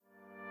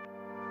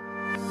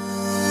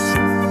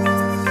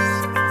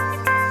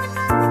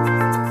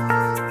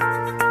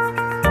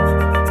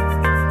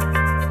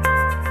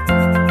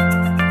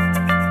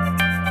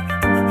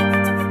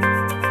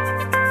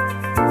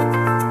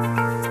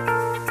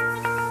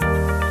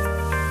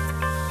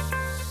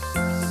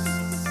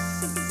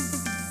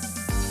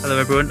Hello,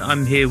 everyone.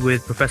 I'm here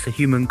with Professor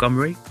Hugh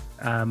Montgomery.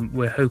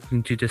 We're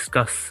hoping to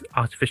discuss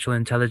artificial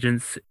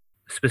intelligence,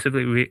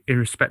 specifically in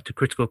respect to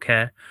critical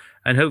care,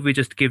 and hopefully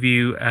just give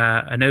you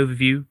an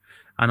overview,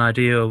 an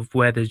idea of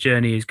where the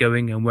journey is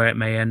going and where it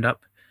may end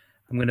up.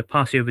 I'm going to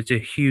pass you over to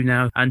Hugh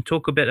now and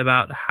talk a bit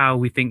about how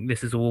we think this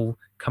has all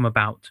come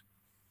about.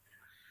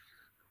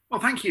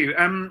 Well, thank you.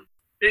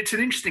 It's an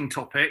interesting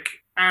topic,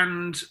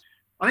 and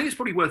I think it's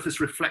probably worth us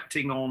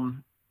reflecting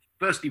on,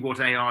 firstly, what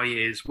AI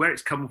is, where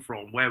it's come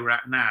from, where we're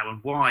at now,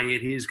 and why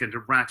it is going to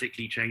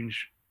radically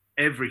change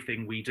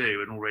everything we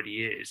do and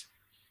already is.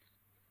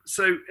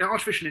 So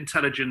artificial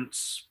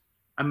intelligence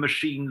and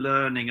machine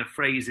learning are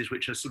phrases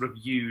which are sort of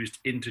used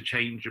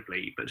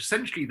interchangeably, but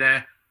essentially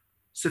they're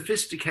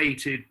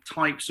sophisticated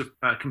types of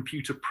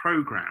computer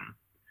program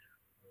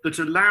that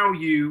allow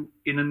you,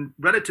 in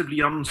a relatively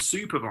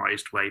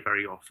unsupervised way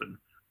very often,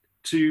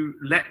 to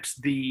let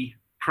the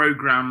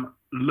program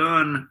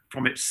learn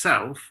from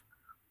itself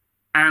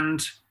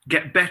and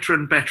get better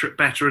and better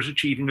at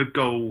achieving a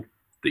goal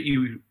that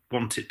you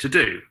want it to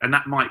do. And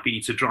that might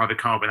be to drive a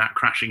car without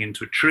crashing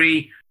into a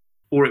tree,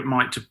 or it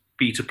might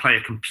be to play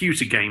a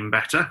computer game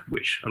better,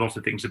 which a lot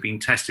of things have been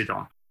tested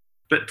on.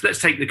 But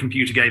let's take the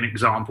computer game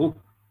example.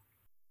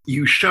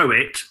 You show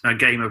it a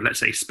game of,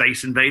 let's say,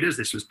 Space Invaders.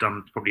 This was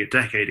done probably a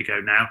decade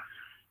ago now.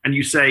 And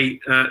you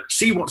say,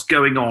 see what's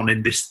going on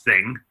in this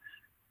thing.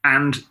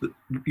 And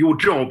your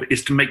job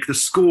is to make the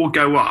score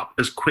go up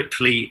as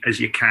quickly as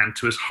you can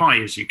to as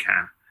high as you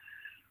can.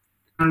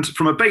 And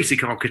from a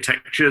basic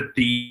architecture,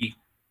 the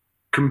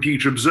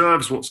computer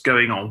observes what's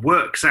going on,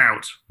 works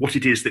out what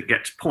it is that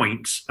gets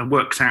points, and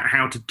works out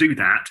how to do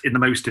that in the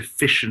most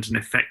efficient and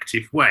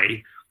effective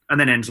way, and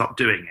then ends up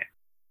doing it.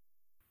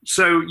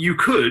 So you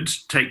could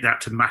take that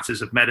to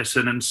matters of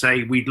medicine and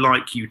say, we'd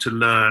like you to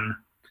learn,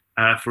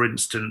 for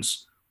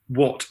instance,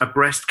 what a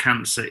breast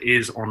cancer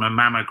is on a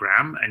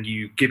mammogram, and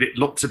you give it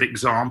lots of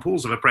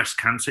examples of a breast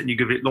cancer, and you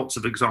give it lots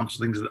of examples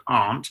of things that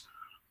aren't,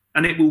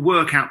 and it will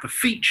work out the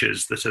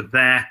features that are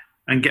there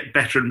and get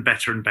better and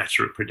better and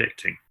better at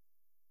predicting.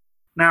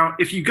 Now,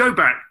 if you go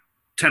back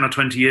 10 or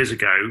 20 years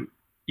ago,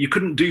 you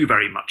couldn't do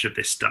very much of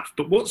this stuff.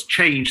 But what's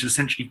changed is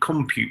essentially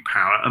compute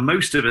power. And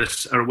most of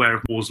us are aware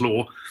of Moore's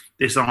law,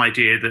 this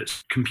idea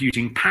that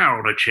computing power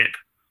on a chip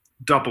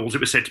doubles. It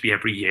was said to be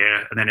every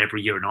year, and then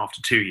every year and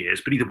after 2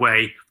 years. But either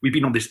way, we've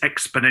been on this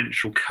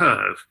exponential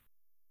curve.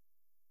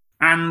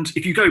 And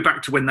if you go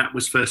back to when that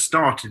was first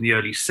started in the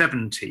early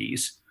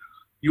 70s,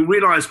 you'll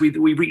realize we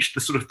reached the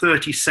sort of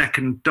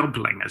 30-second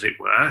doubling, as it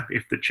were,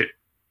 if the chip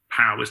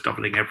power was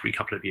doubling every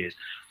couple of years,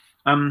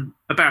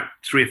 about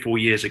 3 or 4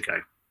 years ago.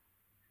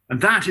 And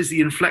that is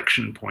the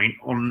inflection point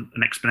on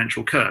an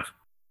exponential curve.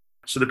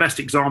 So the best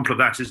example of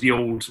that is the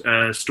old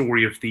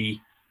story of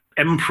the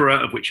emperor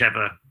of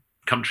whichever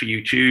country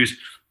you choose,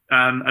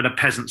 and a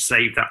peasant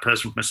saved that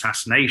person from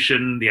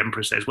assassination. The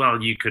emperor says,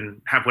 well, you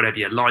can have whatever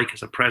you like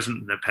as a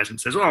present. And the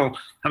peasant says, well,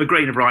 have a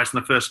grain of rice on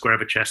the first square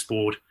of a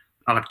chessboard.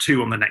 I'll have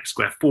 2 on the next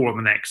square, 4 on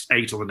the next,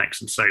 8 on the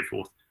next, and so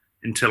forth,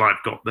 until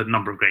I've got the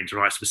number of grains of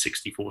rice for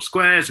 64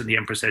 squares. And the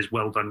emperor says,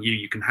 well done,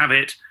 you can have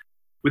it,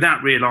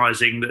 without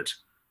realizing that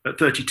at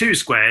 32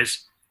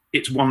 squares,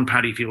 it's 1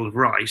 paddy field of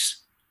rice.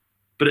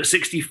 But at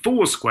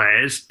 64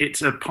 squares,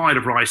 it's a pile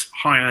of rice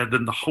higher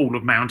than the whole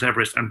of Mount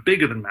Everest and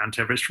bigger than Mount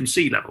Everest from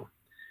sea level.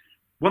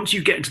 Once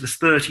you get into this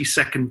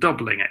 30-second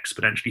doubling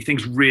exponentially,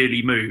 things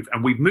really move.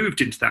 And we've moved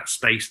into that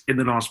space in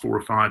the last 4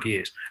 or 5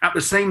 years. At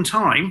the same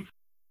time,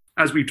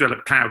 as we've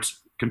developed cloud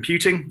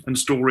computing and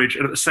storage,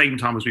 and at the same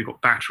time as we've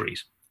got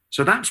batteries.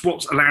 So that's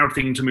what's allowed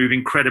things to move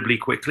incredibly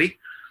quickly.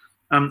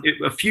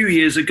 A few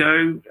years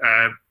ago,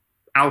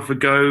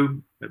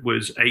 AlphaGo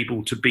was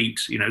able to beat,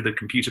 the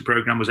computer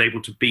program was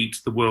able to beat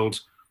the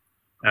world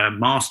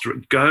master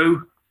at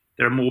Go.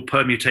 There are more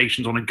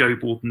permutations on a Go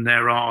board than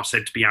there are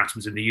said to be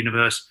atoms in the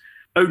universe.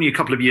 Only a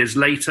couple of years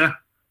later,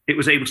 it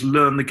was able to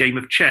learn the game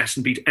of chess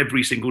and beat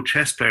every single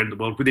chess player in the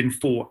world within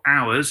 4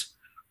 hours.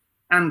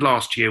 And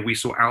last year, we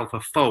saw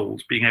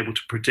AlphaFold being able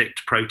to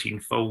predict protein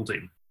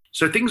folding.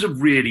 So things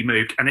have really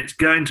moved, and it's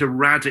going to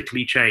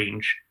radically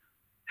change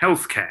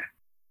healthcare.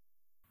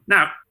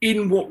 Now,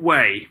 in what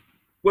way?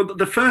 Well,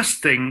 the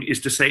first thing is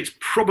to say it's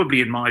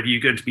probably, in my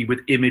view, going to be with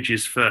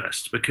images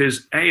first,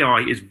 because AI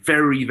is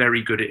very,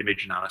 very good at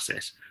image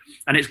analysis,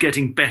 and it's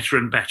getting better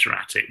and better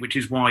at it, which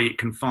is why it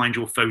can find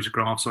your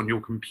photographs on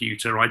your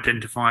computer,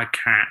 identify a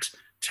cat,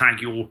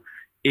 tag your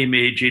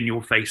image in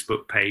your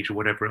Facebook page or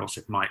whatever else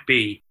it might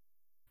be.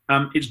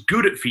 It's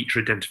good at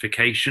feature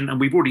identification, and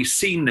we've already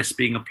seen this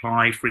being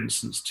applied, for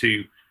instance,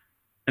 to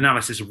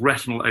analysis of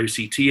retinal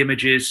OCT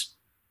images,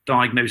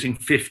 diagnosing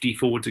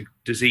 54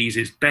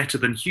 diseases better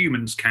than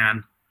humans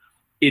can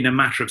in a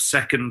matter of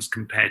seconds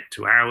compared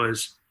to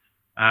hours.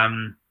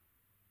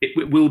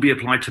 It will be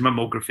applied to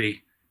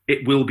mammography.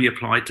 It will be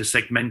applied to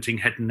segmenting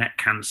head and neck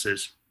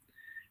cancers.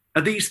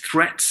 Are these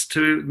threats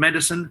to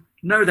medicine?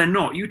 No, they're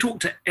not. You talk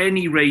to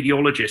any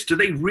radiologist. Do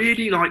they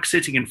really like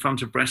sitting in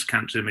front of breast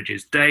cancer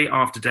images day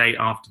after day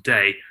after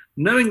day,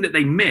 knowing that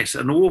they miss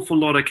an awful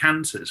lot of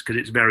cancers because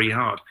it's very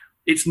hard?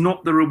 It's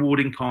not the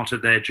rewarding part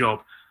of their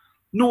job.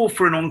 nor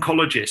for an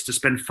oncologist to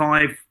spend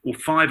 5 or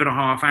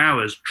 5.5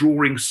 hours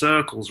drawing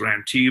circles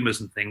around tumors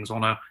and things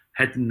on a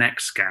head and neck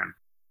scan.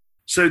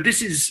 So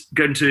this is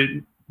going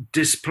to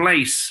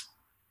displace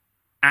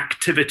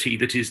activity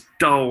that is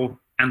dull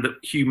and that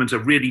humans are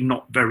really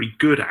not very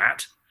good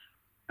at,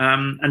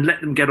 and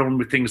let them get on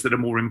with things that are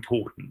more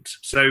important.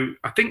 So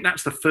I think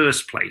that's the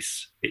first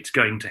place it's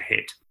going to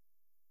hit.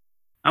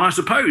 And I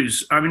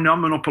suppose, I'm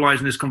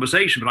monopolising this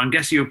conversation, but I'm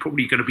guessing you're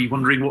probably going to be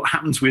wondering what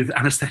happens with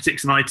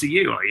anaesthetics and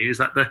ITU, are you? Is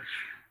that the...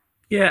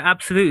 Yeah,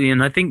 absolutely.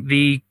 And I think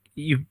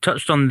you've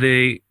touched on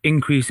the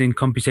increase in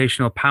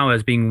computational power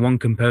as being one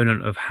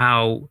component of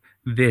how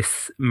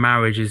this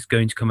marriage is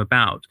going to come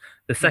about.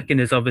 The second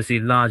is obviously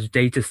large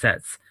data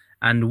sets.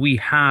 And we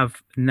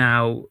have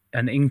now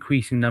an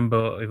increasing number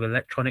of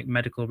electronic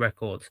medical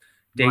records,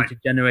 data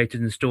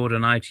generated and stored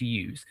on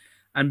ITUs.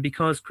 And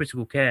because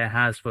critical care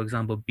has, for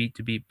example,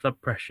 beat-to-beat blood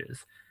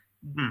pressures,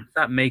 does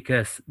that make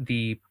us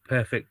the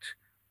perfect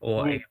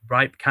or a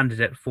ripe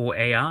candidate for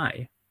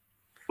AI?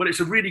 Well,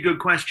 it's a really good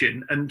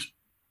question. And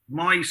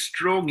my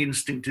strong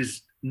instinct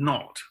is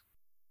not.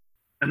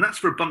 And that's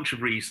for a bunch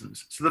of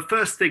reasons. So the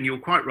first thing, you're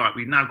quite right,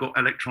 we've now got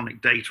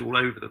electronic data all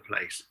over the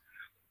place.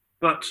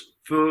 But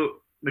for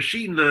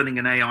machine learning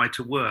and AI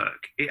to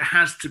work, it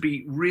has to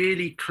be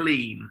really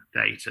clean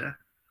data.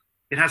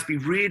 It has to be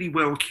really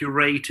well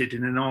curated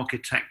in an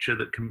architecture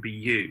that can be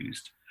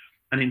used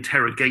and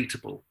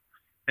interrogatable.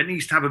 It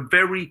needs to have a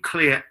very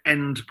clear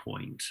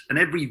endpoint, and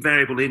every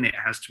variable in it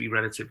has to be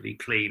relatively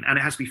clean, and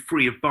it has to be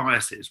free of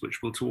biases,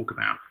 which we'll talk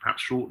about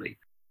perhaps shortly.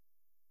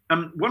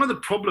 One of the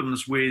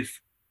problems with,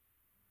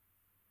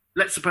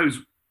 let's suppose,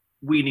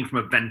 weaning from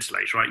a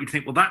ventilator, right? You'd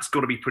think, well, that's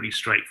got to be pretty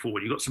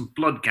straightforward. You've got some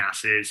blood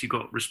gases, you've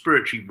got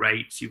respiratory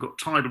rates, you've got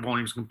tidal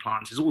volumes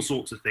compliances, all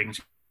sorts of things,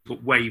 you've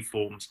got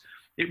waveforms.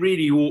 It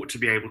really ought to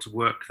be able to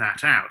work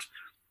that out.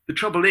 The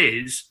trouble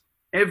is,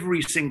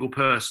 every single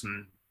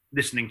person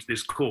listening to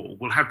this call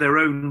will have their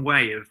own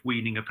way of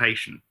weaning a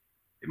patient.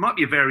 It might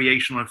be a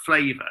variation on a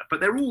flavour, but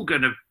they're all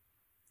going to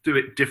do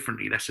it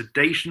differently. Their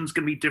sedation's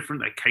going to be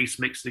different, their case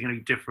mix is going to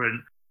be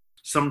different.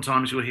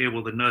 Sometimes you'll hear,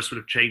 well, the nurse would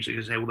have changed it.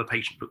 You'll say, well, the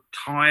patient looked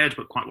tired,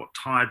 but quite what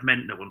tired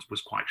meant, no one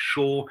was quite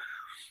sure.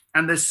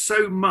 And there's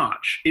so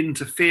much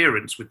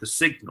interference with the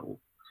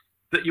signal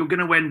that you're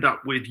going to end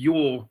up with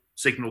your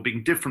signal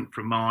being different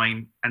from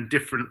mine and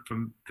different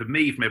from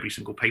me, from every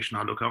single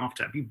patient I look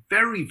after. It'd be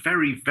very,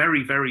 very,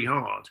 very, very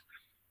hard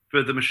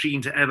for the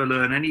machine to ever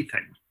learn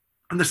anything.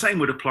 And the same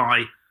would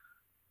apply,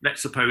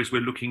 let's suppose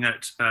we're looking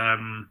at,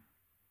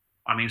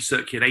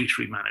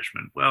 circulatory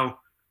management. Well,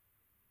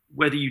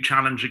 whether you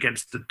challenge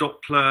against a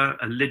Doppler,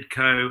 a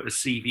LIDCO, a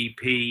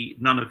CVP,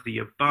 none of the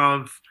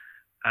above,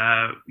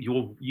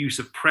 your use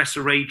of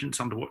pressor agents,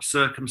 under what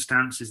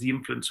circumstances, the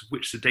influence of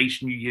which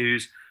sedation you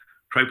use,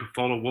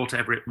 propofol or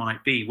whatever it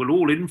might be, will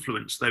all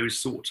influence those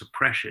sorts of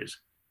pressures.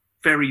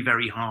 Very,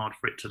 very hard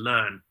for it to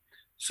learn.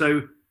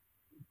 So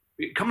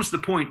it comes to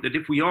the point that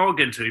if we are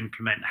going to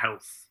implement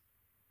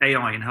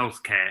AI in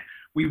healthcare,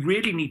 we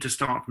really need to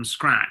start from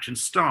scratch and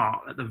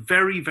start at the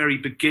very, very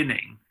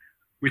beginning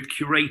with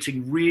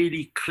curating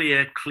really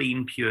clear,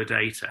 clean, pure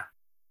data.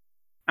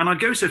 And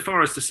I'd go so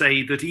far as to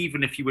say that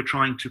even if you were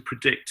trying to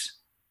predict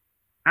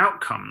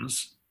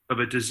outcomes of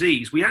a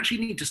disease, we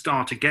actually need to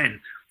start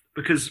again,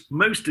 because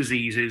most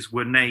diseases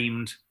were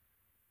named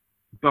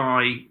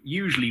by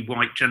usually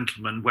white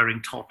gentlemen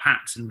wearing top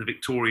hats in the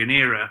Victorian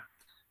era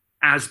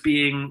as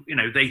being,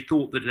 they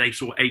thought that they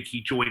saw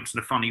achy joints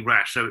and a funny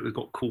rash, so it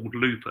got called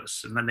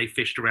lupus, and then they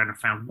fished around and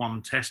found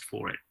one test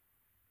for it.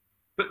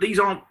 But these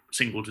aren't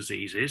single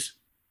diseases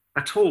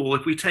at all.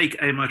 If we take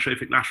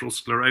amyotrophic lateral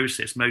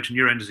sclerosis, motor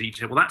neuron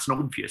disease, well, that's an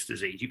obvious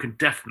disease. You can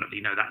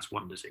definitely know that's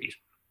one disease.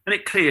 And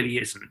it clearly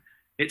isn't.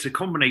 It's a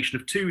combination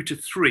of 2 to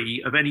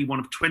 3 of any one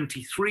of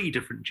 23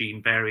 different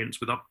gene variants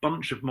with a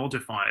bunch of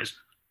modifiers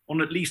on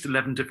at least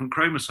 11 different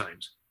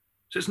chromosomes.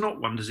 So it's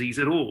not one disease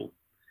at all.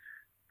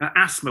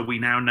 Asthma, we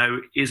now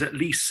know, is at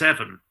least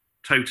 7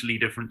 totally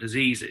different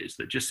diseases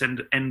that just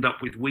end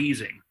up with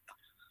wheezing.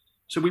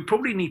 So we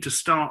probably need to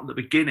start at the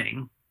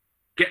beginning,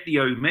 get the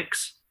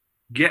omics,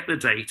 get the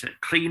data,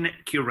 clean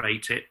it,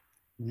 curate it,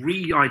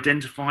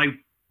 re-identify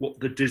what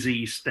the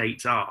disease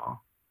states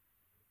are,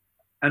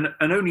 and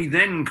only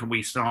then can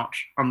we start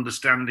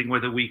understanding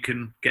whether we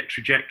can get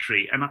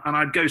trajectory. And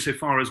I'd go so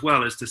far as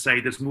well as to say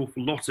there's an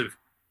awful lot of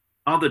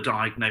other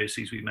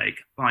diagnoses we make,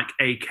 like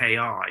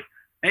AKI.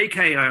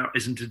 AKI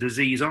isn't a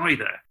disease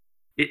either.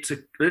 It's a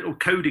little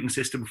coding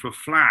system for a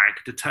flag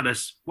to tell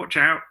us, watch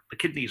out, the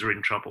kidneys are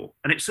in trouble.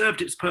 And it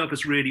served its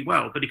purpose really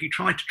well. But if you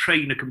try to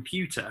train a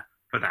computer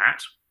for that,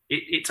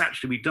 it's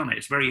actually, we've done it.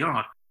 It's very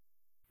hard.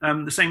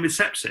 The same with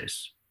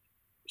sepsis.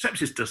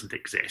 Sepsis doesn't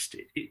exist.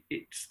 It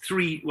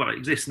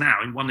exists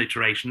now in one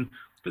iteration,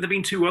 but there have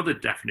been 2 other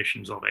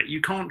definitions of it.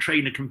 You can't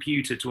train a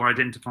computer to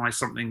identify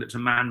something that's a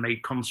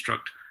man-made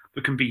construct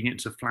for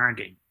convenience of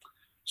flagging.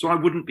 So I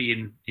wouldn't be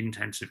in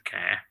intensive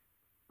care.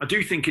 I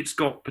do think it's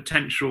got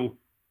potential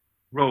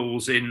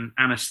roles in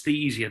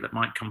anesthesia that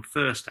might come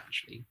first,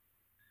 actually.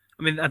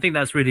 I mean, I think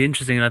that's really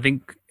interesting. And I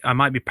think I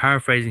might be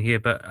paraphrasing here,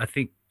 but I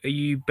think are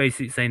you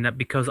basically saying that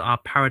because our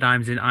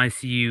paradigms in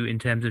ICU in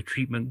terms of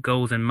treatment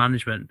goals and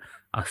management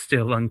are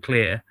still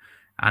unclear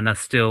and are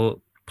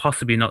still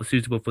possibly not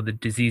suitable for the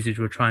diseases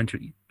we're trying to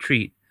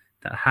treat,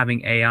 that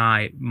having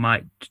AI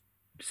might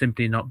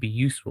simply not be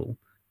useful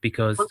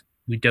because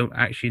we don't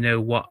actually know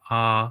what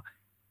our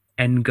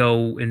end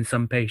goal in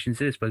some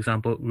patients is. For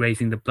example,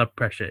 raising the blood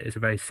pressure is a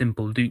very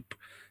simple loop,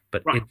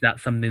 but Right. is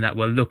that something that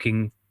we're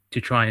looking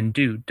to try and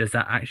do? Does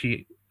that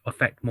actually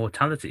affect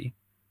mortality?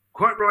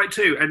 Quite right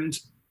too. And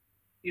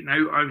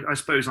I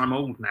suppose I'm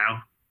old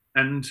now,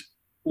 and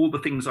all the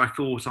things I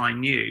thought I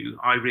knew,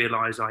 I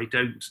realise I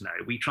don't know.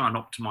 We try and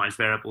optimize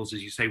variables,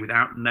 as you say,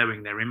 without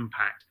knowing their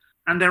impact.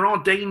 And there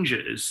are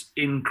dangers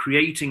in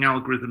creating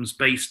algorithms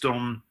based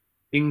on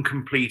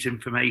incomplete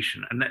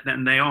information,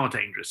 and they are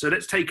dangerous. So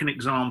let's take an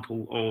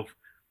example of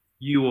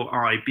you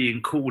or I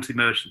being called to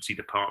the emergency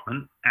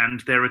department,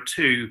 and there are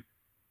two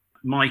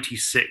mighty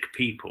sick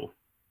people.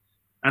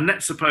 And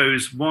let's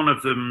suppose one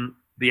of them,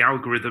 the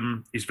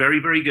algorithm is very,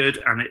 very good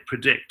and it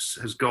predicts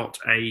has got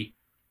a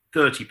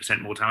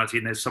 30% mortality,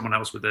 and there's someone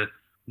else with a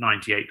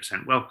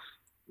 98%. Well,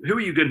 who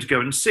are you going to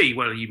go and see?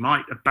 Well, you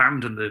might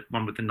abandon the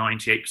one with the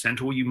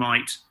 98%, or you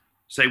might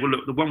say, well,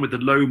 look, the one with the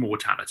low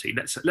mortality,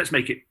 let's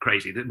make it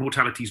crazy. The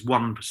mortality is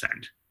 1%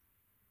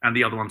 and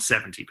the other one's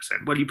 70%.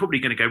 Well, you're probably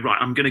going to go, right,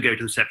 I'm going to go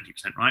to the 70%,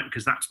 right?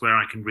 Because that's where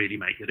I can really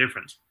make a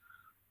difference.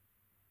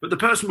 But the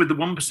person with the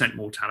 1%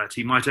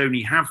 mortality might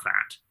only have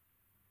that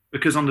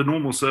because under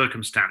normal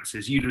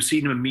circumstances, you'd have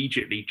seen them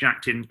immediately,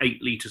 jacked in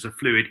 8 litres of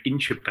fluid,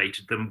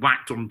 intubated them,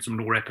 whacked on some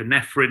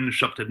norepinephrine,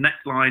 shoved a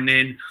neckline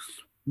in,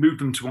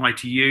 moved them to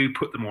ITU,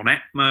 put them on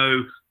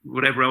ECMO,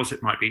 whatever else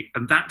it might be.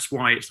 And that's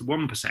why it's the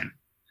 1%.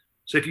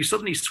 So if you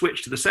suddenly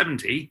switch to the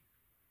 70,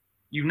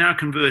 you've now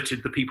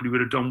converted the people who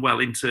would have done well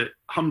into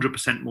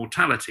 100%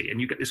 mortality.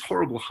 And you get this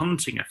horrible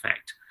hunting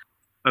effect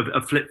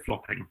of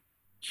flip-flopping.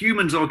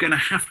 Humans are going to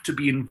have to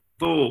be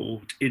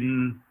involved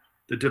in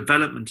the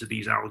development of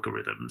these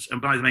algorithms.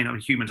 And by the way, not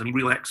humans, I mean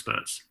real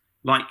experts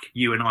like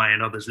you and I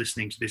and others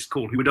listening to this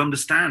call who would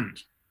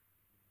understand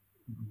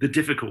the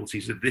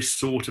difficulties of this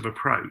sort of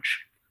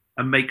approach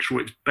and make sure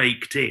it's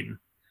baked in.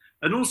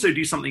 And also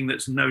do something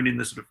that's known in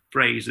the sort of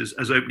phrase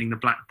as opening the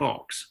black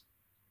box,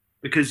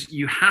 because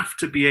you have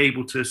to be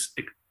able to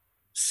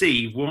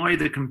see why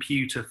the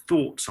computer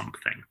thought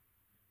something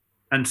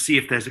and see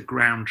if there's a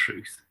ground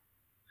truth.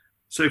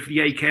 So for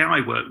the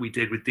AKI work we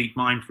did with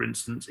DeepMind, for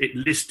instance, it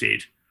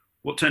listed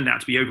what turned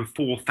out to be over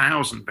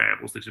 4,000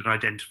 variables that it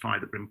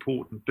identified that were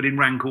important, but in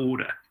rank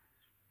order.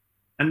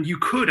 And you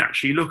could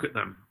actually look at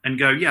them and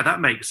go, yeah,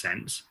 that makes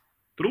sense.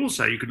 But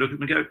also you could look at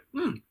them and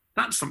go,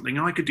 that's something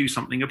I could do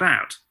something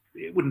about.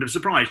 It wouldn't have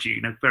surprised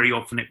you. Very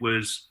often it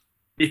was,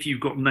 if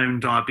you've got known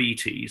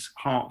diabetes,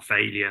 heart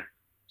failure,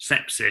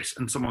 sepsis,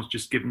 and someone's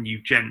just given you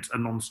Gent, a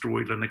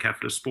non-steroidal, and a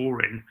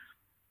cephalosporin,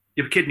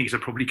 your kidneys are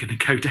probably going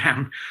to go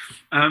down.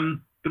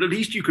 But at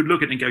least you could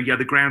look at it and go, yeah,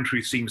 the ground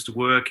truth seems to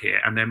work here,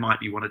 and there might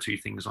be one or two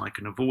things I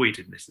can avoid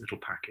in this little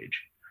package.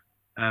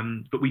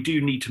 But we do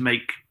need to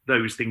make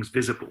those things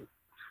visible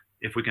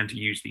if we're going to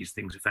use these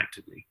things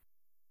effectively.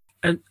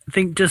 I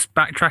think just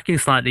backtracking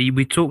slightly,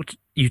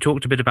 you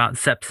talked a bit about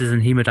sepsis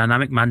and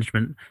hemodynamic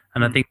management,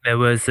 and I think there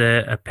was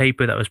a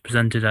paper that was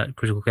presented at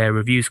Critical Care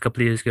Reviews a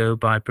couple of years ago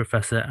by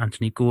Professor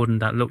Anthony Gordon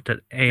that looked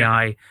at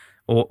AI,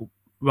 or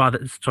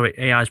rather, sorry,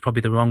 AI is probably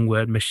the wrong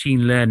word,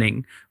 machine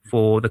learning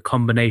for the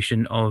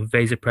combination of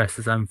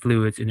vasopressors and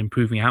fluids in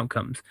improving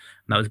outcomes.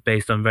 And that was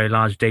based on very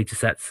large data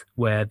sets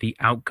where the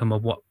outcome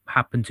of what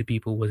happened to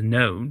people was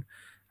known,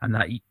 and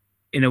that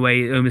in a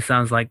way, it almost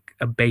sounds like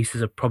a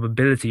basis of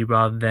probability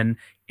rather than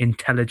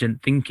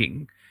intelligent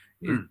thinking.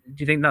 Do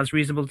you think that's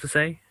reasonable to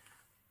say?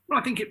 Well,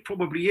 I think it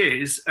probably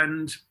is.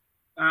 And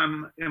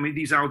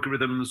these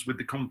algorithms with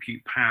the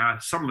compute power,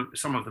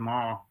 some of them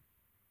are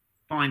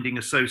finding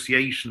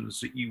associations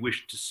that you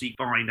wish to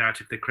find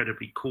out if they're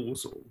credibly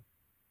causal.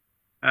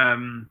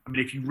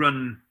 If you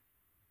run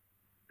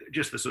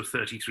just the sort of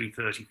 33,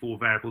 34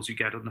 variables you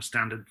get on the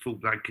standard full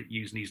blanket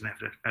using these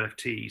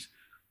LFTs,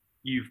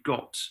 you've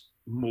got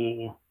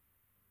more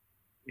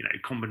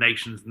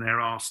combinations than there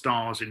are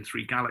stars in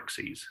 3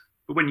 galaxies.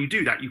 But when you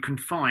do that, you can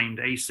find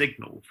a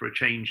signal for a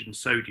change in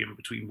sodium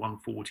between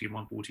 140 and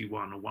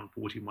 141 or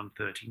 140 and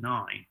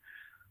 139.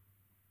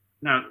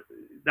 Now,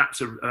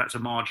 that's a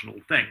marginal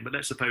thing, but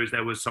let's suppose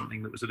there was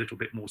something that was a little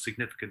bit more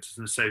significant as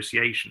an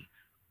association.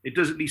 It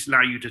does at least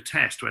allow you to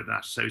test whether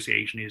that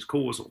association is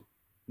causal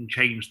and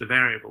change the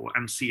variable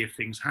and see if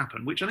things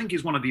happen, which I think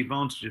is one of the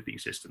advantages of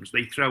these systems.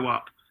 They throw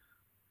up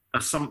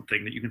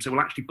something that you can say,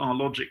 well, actually,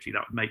 biologically,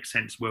 that would make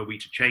sense were we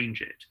to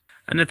change it.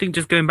 And I think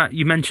just going back,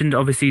 you mentioned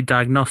obviously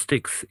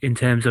diagnostics in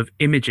terms of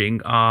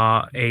imaging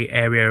are a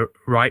area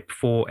ripe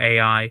for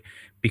AI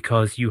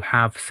because you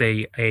have,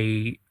 say,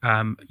 you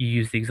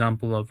use the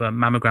example of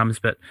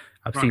mammograms, but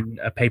I've seen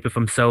a paper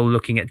from Seoul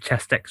looking at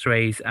chest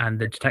X-rays and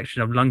the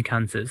detection of lung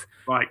cancers.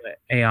 Right.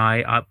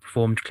 AI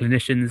outperformed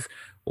clinicians,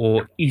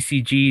 or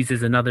ECGs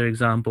is another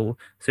example.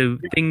 So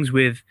things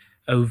with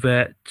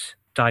overt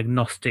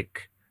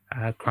diagnostic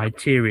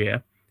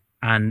criteria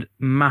and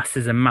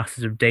masses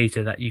of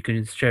data that you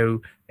can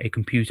show a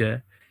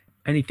computer.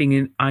 Anything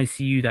in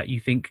ICU that you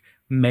think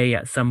may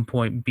at some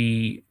point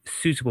be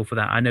suitable for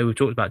that? I know we've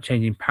talked about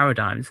changing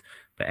paradigms,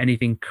 but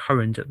anything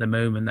current at the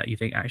moment that you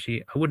think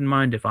actually I wouldn't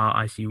mind if our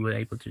ICU were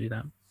able to do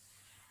that?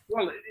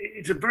 Well,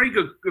 it's a very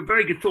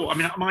good thought. I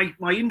mean,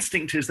 my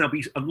instinct is there'll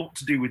be a lot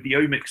to do with the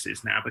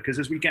omics now, because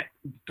as we get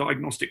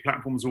diagnostic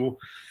platforms or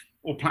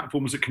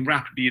platforms that can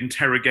rapidly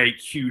interrogate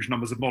huge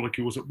numbers of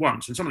molecules at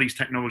once, and some of these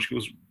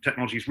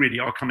technologies really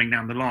are coming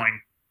down the line,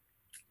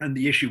 and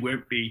the issue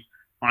won't be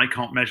I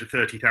can't measure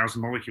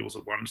 30,000 molecules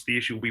at once. The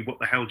issue will be what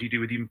the hell do you do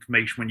with the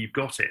information when you've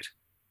got it?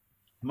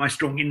 My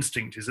strong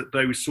instinct is that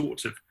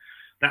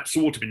that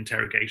sort of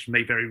interrogation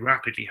may very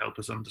rapidly help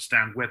us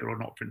understand whether or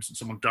not, for instance,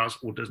 someone does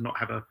or does not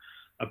have a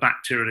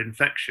bacterial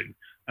infection.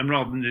 And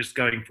rather than just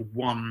going for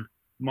one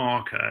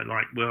marker,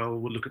 like, well,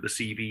 we'll look at the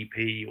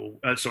CRP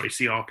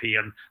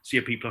and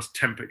CRP plus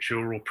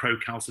temperature or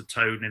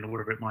procalcitonin or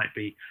whatever it might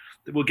be,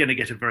 that we're going to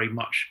get a very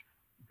much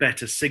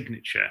better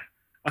signature.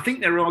 I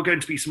think there are going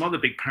to be some other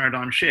big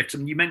paradigm shifts. I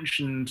mean, you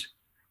mentioned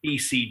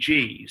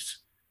ECGs.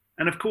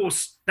 And of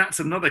course,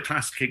 that's another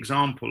classic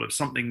example of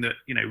something that,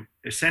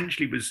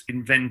 essentially was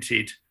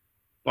invented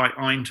by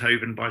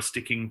Einthoven by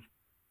sticking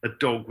a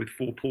dog with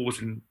 4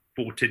 paws in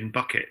 4 tin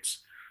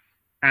buckets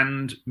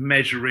and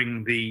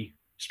measuring the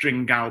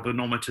string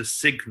galvanometer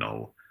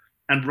signal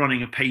and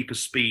running a paper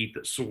speed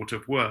that sort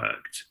of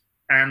worked.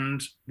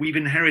 And we've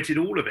inherited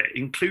all of it,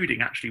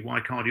 including actually why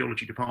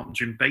cardiology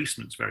departments are in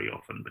basements very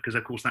often, because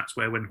of course that's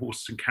where when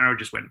horses and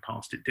carriages went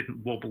past, it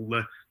didn't wobble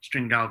the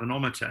string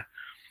galvanometer.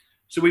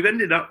 So we've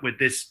ended up with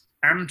this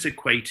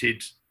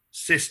antiquated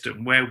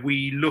system where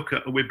we look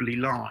at a wibbly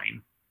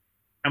line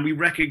and we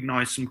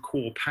recognize some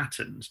core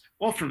patterns,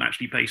 often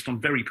actually based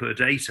on very poor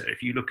data.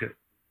 If you look at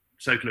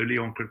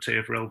Sokolow-Lyon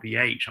criteria for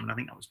LVH, I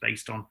think that was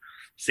based on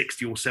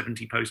 60 or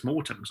 70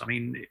 postmortems.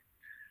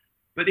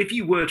 But if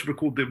you were to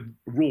record the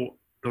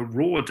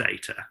raw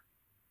data,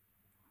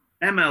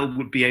 ML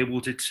would be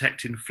able to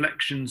detect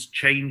inflections,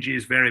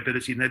 changes,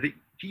 variability, that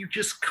you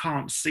just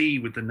can't see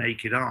with the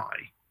naked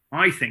eye.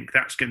 I think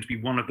that's going to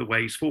be one of the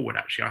ways forward,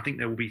 actually. I think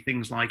there will be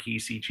things like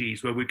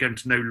ECGs where we're going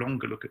to no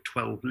longer look at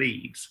 12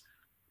 leads.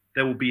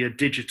 There will be a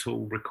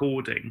digital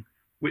recording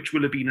which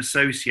will have been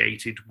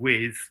associated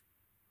with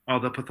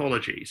other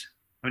pathologies.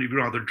 It'd be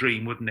rather a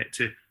dream, wouldn't it,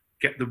 to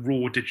get the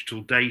raw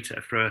digital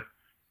data for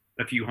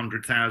a few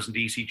 100,000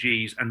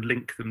 ECGs and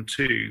link them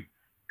to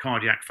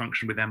cardiac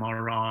function with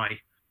MRI,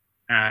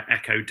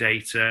 echo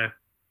data,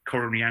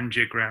 coronary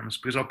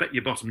angiograms, because I'll bet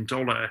your bottom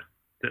dollar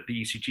that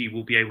the ECG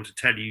will be able to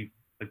tell you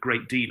a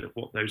great deal of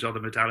what those other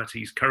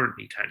modalities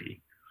currently tell you.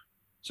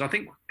 So I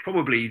think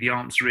probably the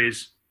answer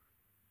is,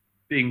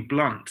 being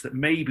blunt, that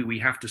maybe we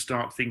have to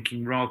start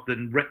thinking, rather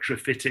than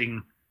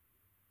retrofitting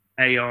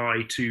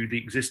AI to the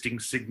existing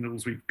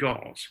signals we've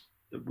got,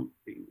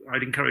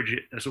 I'd encourage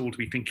us all to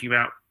be thinking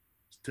about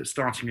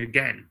starting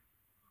again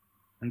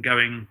and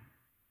going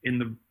in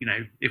the,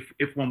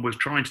 if one was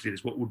trying to do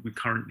this, what would we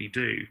currently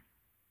do?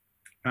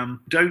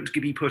 Don't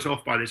be put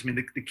off by this.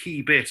 The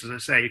key bit, as I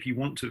say, if you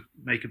want to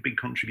make a big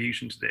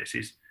contribution to this,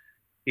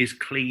 is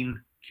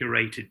clean,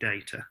 curated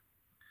data.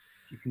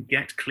 You can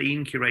get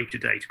clean,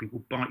 curated data.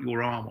 People bite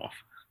your arm off,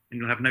 and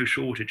you'll have no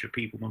shortage of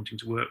people wanting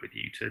to work with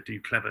you to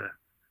do clever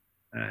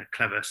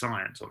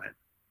science on it.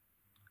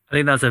 I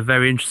think that's a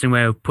very interesting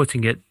way of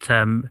putting it,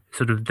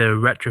 sort of the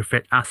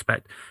retrofit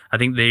aspect. I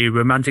think the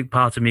romantic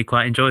part of me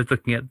quite enjoys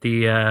looking at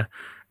the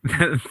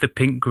the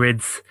pink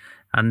grids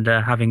and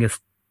having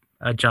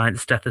a giant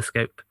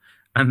stethoscope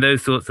and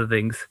those sorts of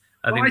things.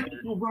 I think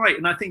you're right.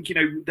 And I think,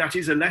 that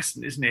is a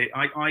lesson, isn't it?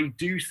 I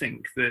do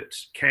think that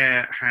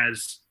care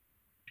has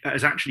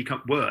actually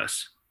got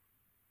worse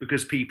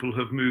because people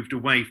have moved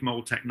away from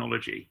old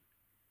technology.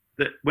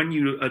 That when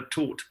you are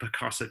taught to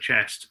percuss a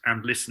chest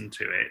and listen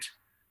to it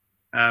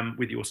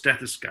with your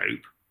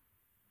stethoscope,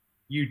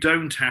 you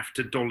don't have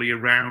to dolly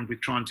around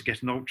with trying to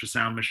get an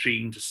ultrasound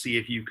machine to see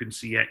if you can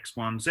see X,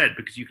 Y, and Z,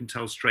 because you can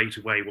tell straight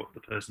away what the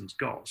person's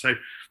got. So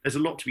there's a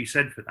lot to be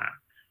said for that.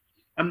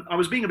 I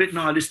was being a bit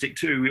nihilistic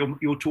too.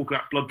 You'll talk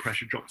about blood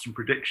pressure drops and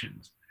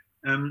predictions.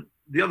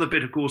 The other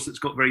bit, of course, that's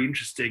got very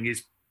interesting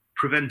is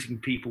preventing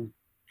people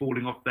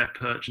falling off their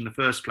perch in the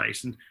first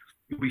place. And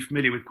you'll be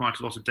familiar with quite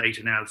a lot of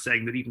data now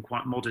saying that even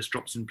quite modest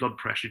drops in blood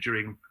pressure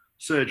during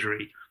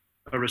surgery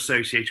are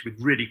associated with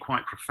really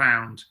quite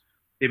profound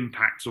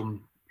impacts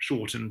on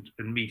short and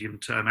medium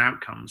term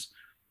outcomes.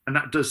 And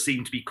that does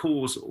seem to be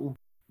causal,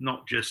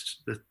 not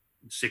just the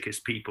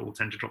sickest people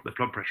tend to drop their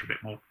blood pressure a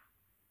bit more.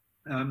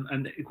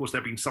 And of course,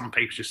 there have been some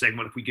papers just saying,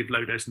 well, if we give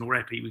low dose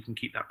norepi, we can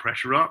keep that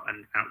pressure up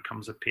and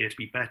outcomes appear to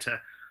be better.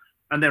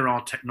 And there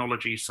are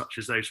technologies such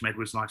as those from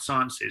Edwards Life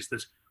Sciences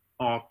that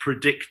are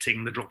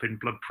predicting the drop in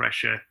blood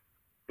pressure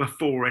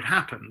before it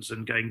happens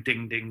and going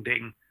ding, ding,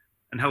 ding,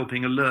 and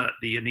helping alert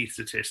the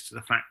anaesthetist to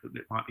the fact that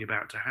it might be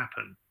about to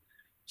happen.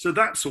 So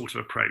that sort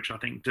of approach, I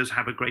think, does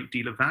have a great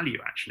deal of value,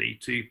 actually.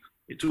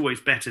 It's always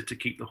better to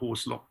keep the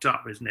horse locked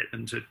up, isn't it,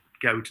 than to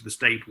go to the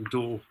stable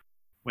door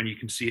when you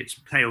can see its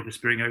tail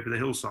disappearing over the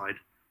hillside.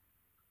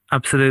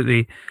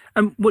 Absolutely.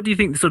 And what do you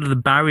think sort of the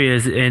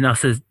barriers in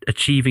us as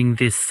achieving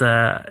this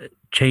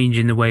change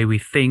in the way we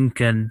think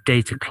and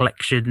data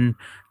collection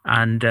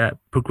and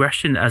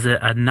progression as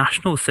a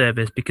national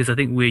service? Because I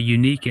think we're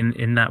unique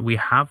in that we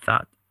have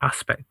that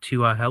aspect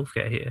to our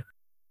healthcare here.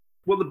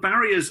 Well, the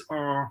barriers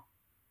are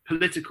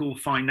political,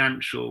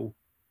 financial,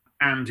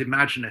 and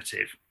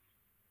imaginative.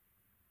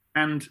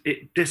 And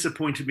it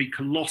disappointed me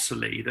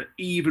colossally that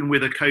even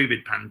with a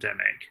COVID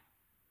pandemic,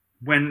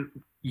 when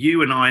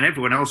you and I and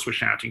everyone else were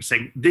shouting,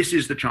 saying, this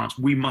is the chance,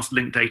 we must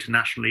link data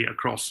nationally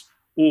across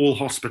all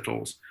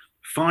hospitals,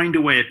 find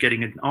a way of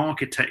getting an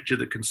architecture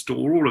that can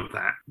store all of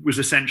that, was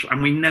essential.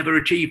 And we never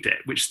achieved it,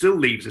 which still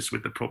leaves us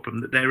with the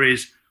problem that there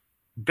is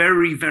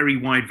very, very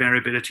wide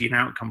variability in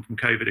outcome from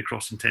COVID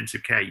across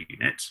intensive care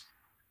units.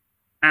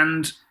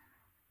 And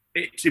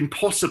it's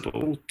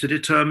impossible to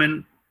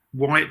determine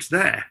why it's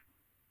there.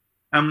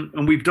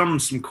 And we've done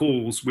some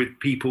calls with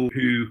people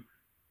who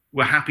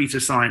were happy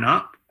to sign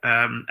up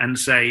and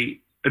say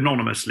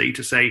anonymously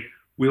to say,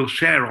 we'll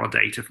share our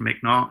data from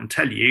ICNAR and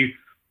tell you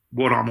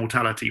what our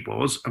mortality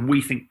was. And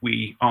we think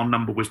our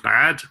number was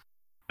bad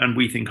and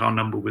we think our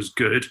number was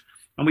good.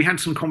 And we had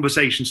some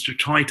conversations to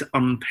try to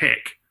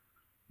unpick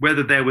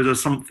whether there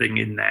was something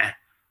in there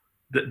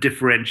that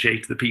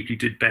differentiated the people who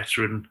did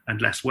better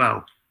and less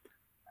well.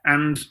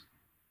 And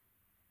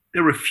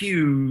there were a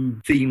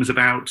few themes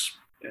about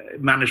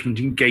management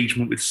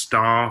engagement with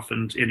staff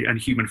and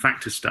human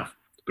factors stuff.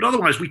 But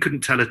otherwise, we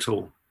couldn't tell at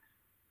all.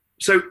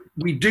 So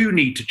we do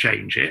need to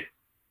change it.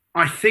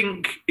 I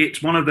think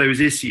it's one of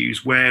those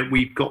issues where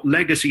we've got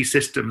legacy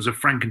systems of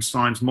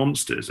Frankenstein's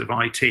monsters of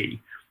IT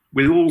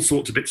with all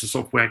sorts of bits of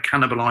software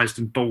cannibalized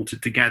and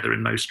bolted together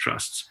in most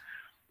trusts.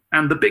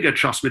 And the bigger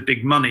trusts with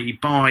big money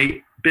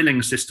buy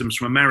billing systems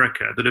from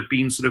America that have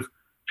been sort of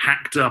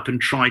hacked up and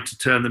tried to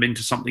turn them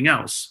into something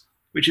else,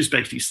 which is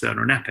basically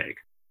Cerner and Epic.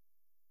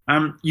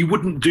 You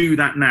wouldn't do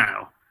that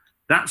now.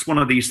 That's one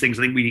of these things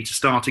I think we need to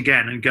start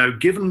again and go,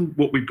 given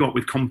what we've got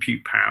with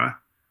compute power,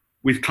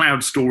 with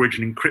cloud storage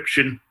and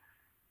encryption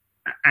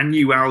and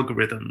new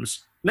algorithms,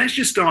 let's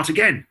just start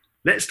again.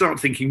 Let's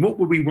start thinking, what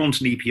would we want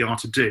an EPR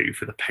to do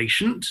for the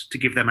patient, to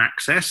give them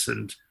access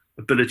and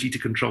ability to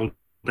control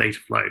data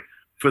flow,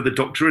 for the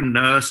doctor and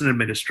nurse and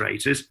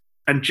administrators,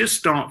 and just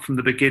start from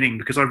the beginning,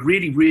 because I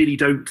really, really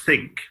don't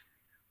think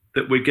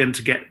that we're going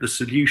to get the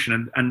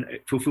solution and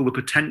fulfill the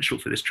potential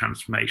for this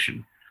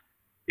transformation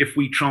if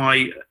we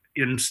try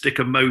and stick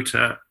a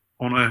motor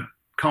on a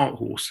cart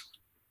horse.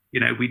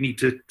 We need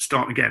to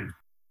start again.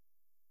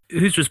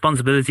 Whose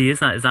responsibility is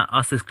that? Is that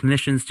us as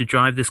clinicians to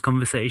drive this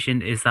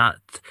conversation? Is that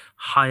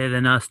higher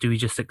than us? Do we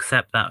just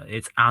accept that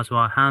it's out of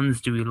our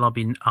hands? Do we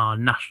lobby our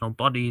national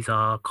bodies,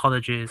 our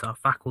colleges, our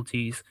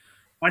faculties?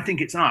 I think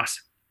it's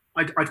us.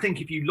 I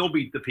think if you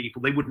lobbied the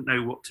people, they wouldn't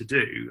know what to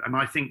do. And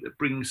I think that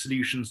bringing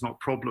solutions, not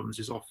problems,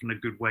 is often a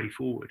good way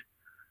forward.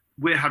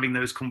 We're having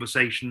those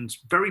conversations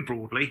very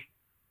broadly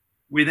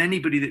with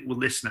anybody that will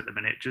listen at the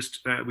minute.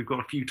 We've got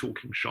a few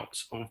talking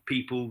shops of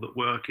people that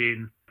work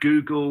in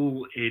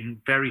Google,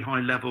 in very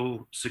high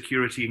level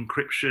security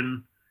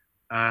encryption,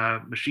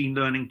 machine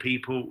learning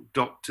people,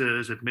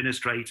 doctors,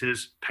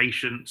 administrators,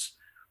 patients.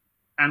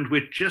 And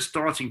we're just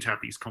starting to have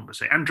these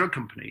conversations, and drug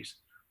companies,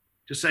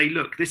 to say,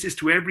 look, this is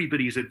to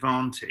everybody's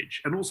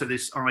advantage. And also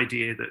this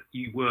idea that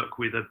you work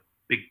with a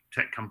big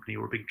tech company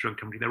or a big drug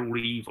company, they're all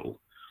evil.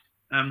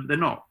 They're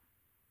not.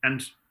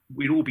 And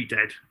we'd all be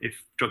dead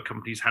if drug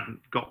companies hadn't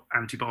got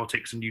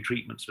antibiotics and new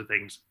treatments for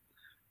things.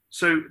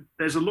 So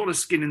there's a lot of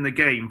skin in the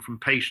game from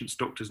patients,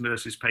 doctors,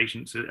 nurses,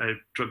 patients,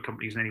 drug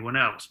companies, and anyone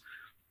else.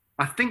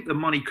 I think the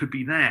money could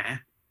be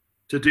there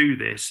to do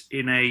this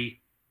in a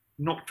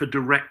not for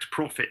direct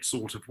profit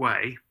sort of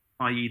way,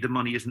 i.e. the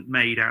money isn't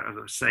made out of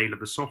the sale of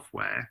the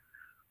software.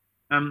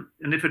 And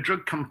if a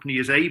drug company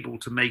is able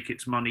to make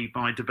its money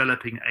by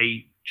developing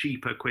a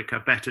cheaper, quicker,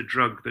 better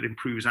drug that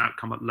improves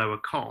outcome at lower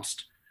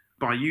cost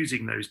by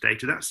using those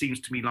data, that seems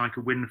to me like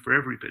a win for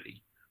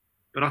everybody.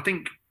 But I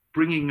think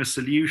bringing a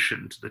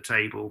solution to the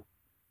table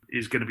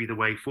is going to be the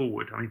way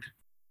forward.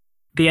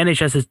 The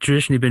NHS has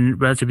traditionally been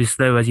relatively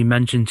slow, as you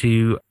mentioned,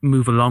 to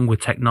move along with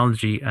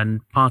technology.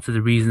 And part of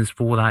the reasons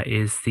for that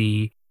is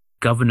the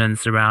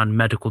governance around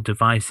medical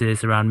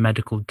devices, around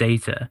medical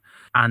data,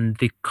 and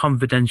the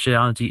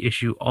confidentiality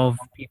issue of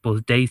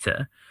people's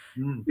data.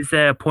 Is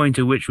there a point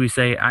at which we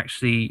say,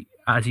 actually,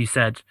 as you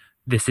said,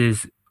 this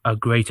is a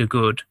greater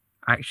good,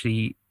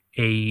 actually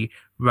a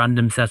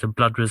random set of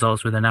blood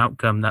results with an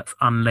outcome that's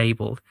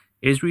unlabeled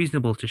is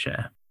reasonable to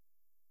share?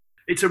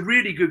 It's a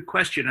really good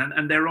question,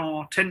 and there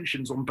are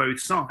tensions on both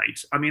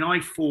sides. I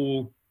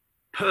fall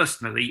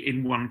personally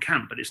in one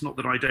camp, but it's not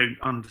that I don't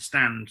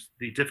understand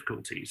the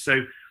difficulties.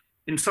 So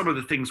in some of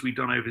the things we've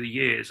done over the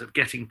years of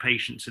getting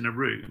patients in a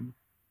room,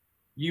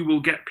 you will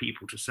get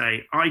people to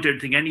say, I don't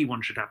think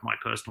anyone should have my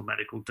personal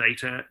medical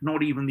data.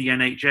 Not even the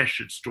NHS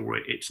should store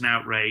it. It's an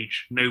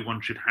outrage. No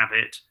one should have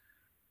it.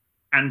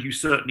 And you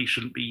certainly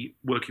shouldn't be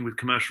working with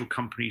commercial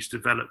companies to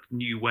develop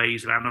new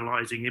ways of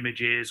analyzing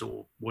images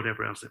or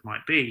whatever else it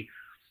might be.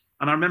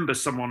 And I remember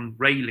someone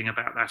railing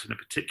about that in a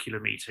particular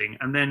meeting,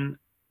 and then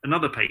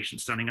another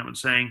patient standing up and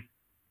saying,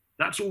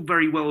 "That's all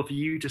very well for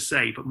you to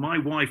say, but my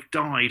wife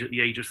died at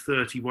the age of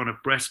 31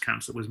 of breast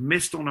cancer, was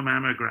missed on a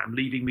mammogram,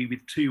 leaving me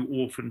with 2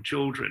 orphan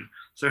children.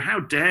 So how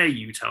dare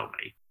you tell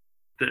me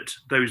that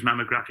those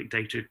mammographic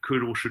data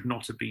could or should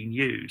not have been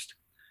used?"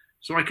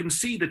 So I can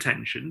see the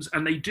tensions,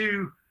 and they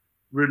do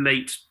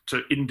relate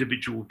to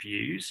individual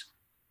views.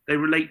 They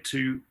relate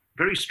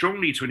very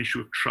strongly to an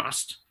issue of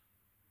trust.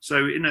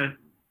 So in a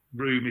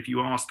room, if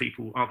you ask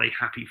people, are they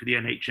happy for the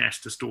NHS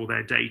to store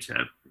their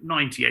data?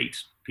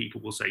 98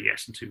 people will say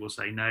yes and 2 will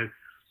say no.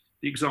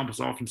 The examples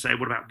I often say,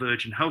 what about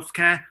Virgin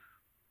Healthcare?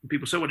 And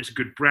people say, well, it's a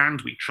good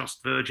brand, we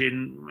trust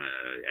Virgin,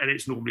 and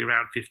it's normally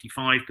around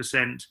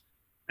 55%.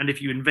 And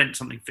if you invent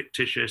something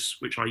fictitious,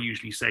 which I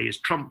usually say is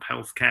Trump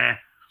Healthcare,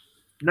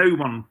 no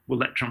one will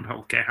let Trump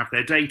Healthcare have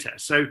their data.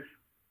 So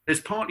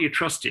there's partly a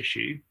trust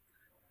issue.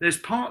 There's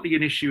partly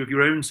an issue of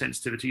your own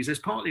sensitivities. There's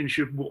partly an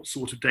issue of what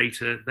sort of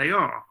data they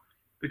are.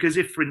 Because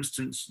if, for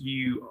instance,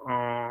 you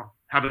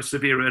have a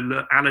severe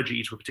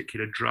allergy to a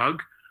particular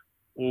drug,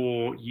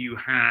 or you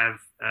have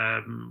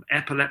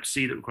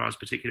epilepsy that requires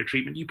particular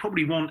treatment, you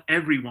probably want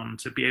everyone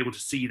to be able to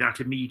see that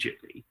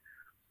immediately.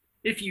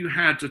 If you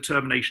had a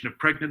termination of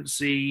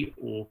pregnancy,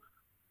 or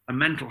a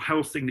mental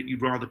health thing that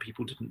you'd rather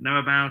people didn't know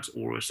about,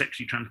 or a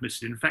sexually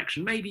transmitted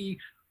infection, maybe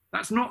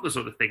that's not the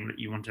sort of thing that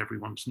you want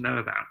everyone to know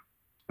about.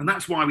 And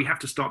that's why we have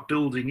to start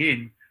building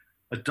in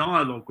a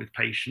dialogue with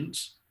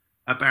patients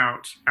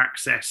about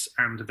access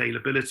and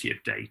availability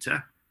of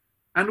data,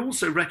 and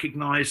also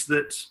recognize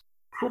that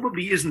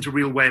probably isn't a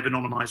real way of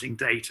anonymizing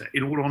data.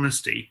 In all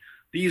honesty,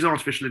 these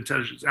artificial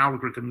intelligence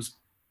algorithms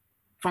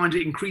find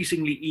it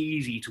increasingly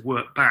easy to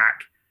work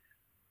back.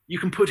 You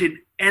can put in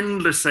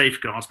endless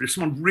safeguards, but if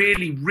someone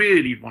really,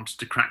 really wanted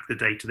to crack the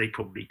data, they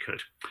probably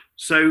could.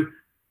 So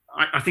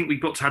I think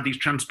we've got to have these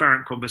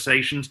transparent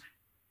conversations.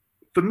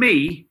 For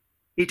me,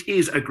 it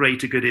is a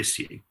greater good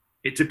issue.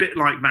 It's a bit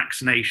like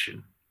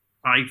vaccination.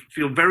 I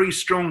feel very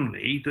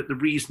strongly that the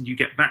reason you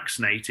get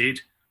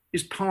vaccinated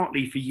is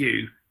partly for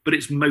you, but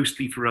it's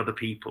mostly for other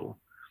people.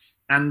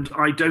 And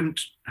I don't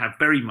have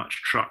very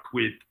much truck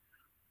with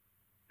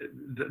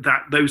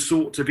those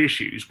sorts of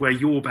issues where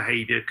your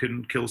behavior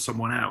can kill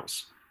someone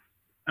else.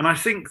 And I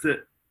think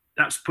that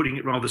that's putting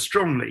it rather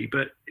strongly.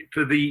 But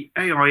for the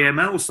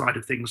AI/ML side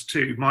of things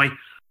too, my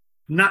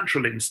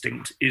natural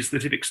instinct is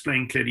that, if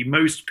explained clearly,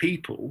 most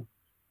people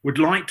would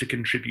like to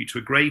contribute to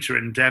a greater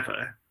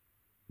endeavor,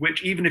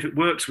 which, even if it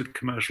works with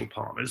commercial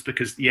partners,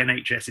 because the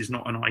NHS is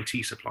not an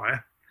IT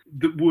supplier,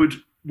 that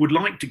would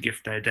like to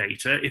gift their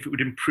data if it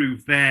would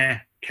improve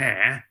their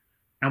care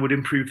and would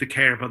improve the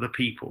care of other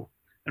people.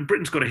 And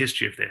Britain's got a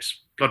history of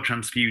this, blood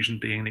transfusion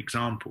being an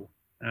example.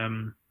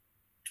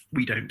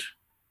 We don't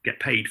get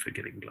paid for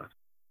giving blood.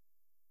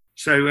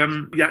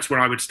 So that's where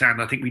I would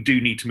stand. I think we do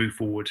need to move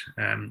forward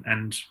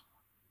and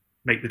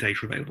make the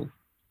data available.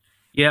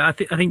 Yeah, I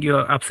think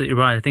you're absolutely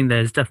right. I think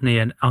there's definitely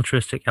an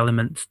altruistic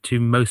element to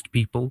most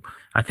people.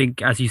 I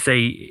think, as you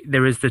say,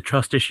 there is the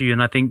trust issue,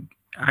 and I think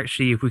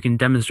actually if we can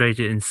demonstrate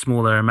it in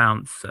smaller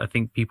amounts, I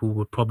think people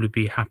would probably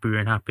be happier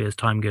and happier as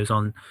time goes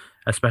on,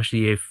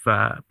 especially if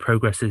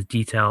progress is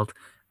detailed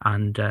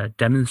and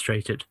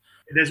demonstrated.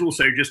 There's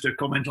also, just a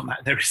comment on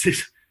that, there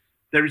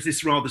is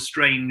this rather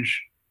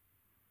strange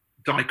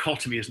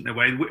dichotomy, isn't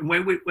there,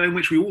 in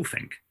which we all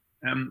think,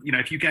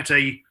 if you get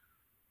a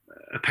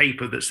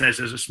paper that says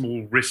there's a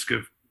small risk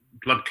of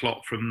blood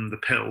clot from the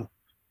pill,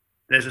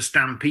 there's a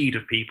stampede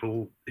of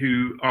people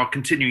who are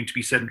continuing to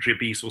be sedentary,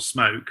 obese, or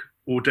smoke,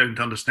 or don't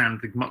understand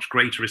the much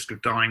greater risk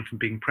of dying from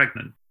being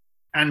pregnant.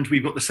 And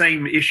we've got the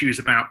same issues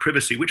about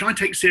privacy, which I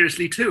take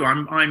seriously too. I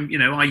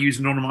use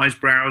anonymized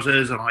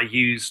browsers, and I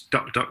use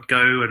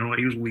DuckDuckGo, and I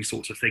use all these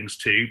sorts of things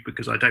too,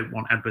 because I don't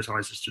want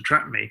advertisers to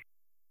track me.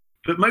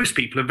 But most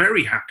people are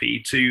very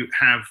happy to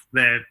have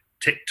their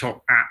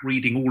TikTok app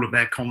reading all of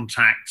their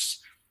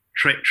contacts,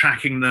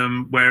 tracking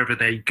them wherever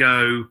they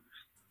go.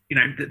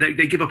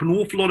 They give up an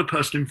awful lot of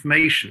personal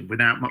information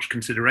without much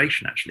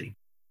consideration, actually.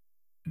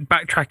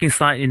 Backtracking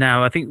slightly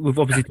now, I think we've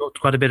obviously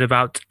talked quite a bit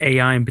about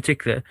AI in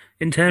particular.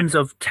 In terms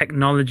of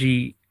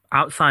technology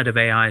outside of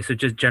AI, so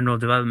just general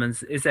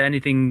developments, is there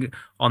anything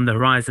on the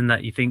horizon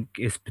that you think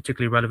is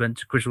particularly relevant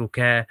to critical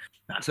care?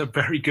 That's a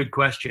very good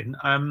question.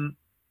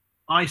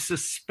 I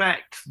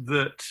suspect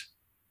that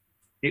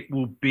it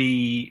will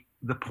be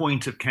the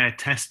point of care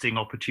testing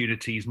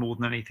opportunities more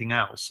than anything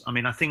else. I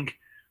mean, I think,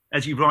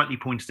 as you rightly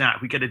pointed out,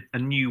 if we get a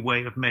new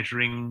way of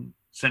measuring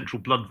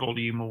central blood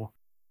volume or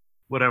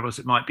whatever else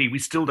it might be, we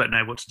still don't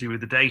know what to do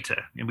with the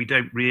data. And we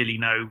don't really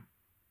know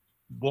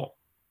what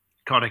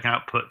cardiac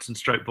outputs and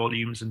stroke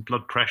volumes and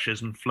blood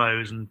pressures and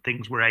flows and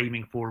things we're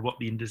aiming for, what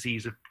the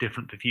indices of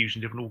different perfusion,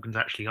 different organs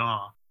actually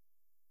are.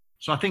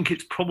 So I think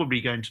it's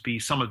probably going to be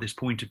some of this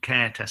point of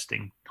care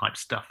testing type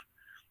stuff.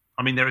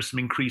 I mean, there are some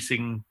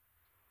increasing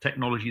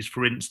technologies,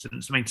 for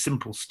instance,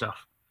 simple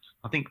stuff.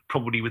 I think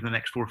probably within the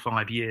next 4 or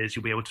 5 years,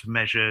 you'll be able to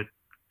measure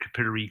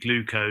capillary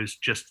glucose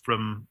just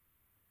from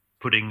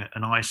putting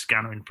an eye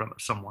scanner in front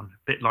of someone,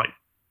 a bit like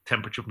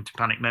temperature from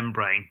tympanic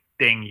membrane,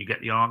 ding, you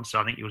get the answer.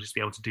 I think you'll just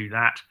be able to do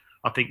that.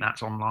 I think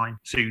that's online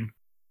soon.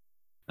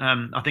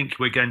 I think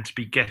we're going to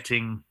be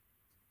getting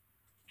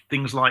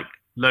things like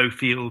low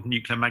field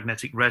nuclear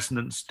magnetic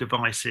resonance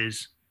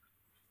devices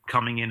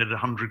coming in at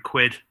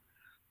 £100,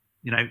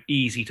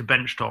 easy to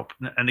benchtop.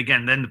 And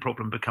again, then the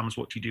problem becomes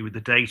what you do with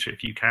the data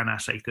if you can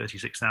assay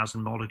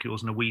 36,000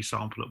 molecules in a wee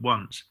sample at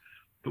once.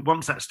 But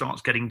once that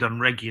starts getting done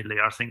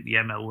regularly, I think the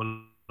ML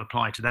will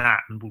apply to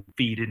that and will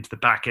feed into the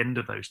back end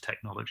of those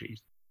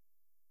technologies.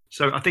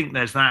 So I think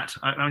there's that.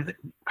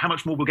 How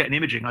much more we'll get in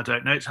imaging, I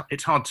don't know.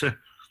 It's hard to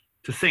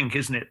think,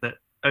 isn't it, that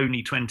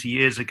only 20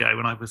 years ago,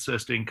 when I was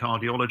first doing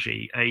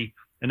cardiology,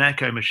 an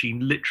echo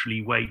machine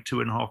literally weighed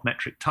 2.5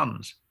 metric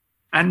tons.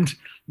 And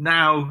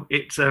now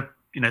it's the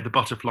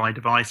butterfly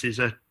devices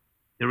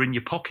they're in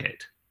your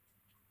pocket.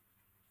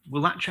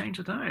 Will that change?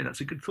 I don't know.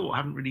 That's a good thought. I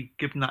haven't really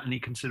given that any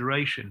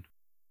consideration.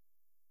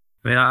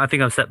 I mean, I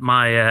think I've set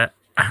my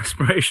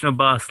aspirational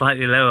bar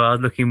slightly lower. I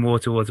was looking more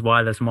towards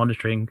wireless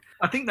monitoring.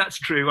 I think that's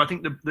true. I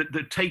think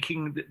the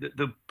taking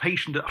the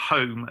patient at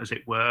home, as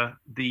it were,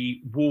 the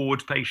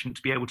ward patient,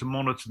 to be able to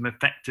monitor them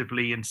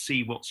effectively and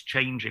see what's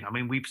changing. I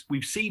mean,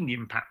 we've seen the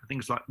impact that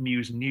things like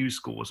Muse and News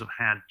scores have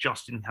had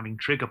just in having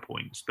trigger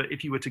points. But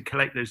if you were to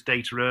collect those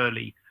data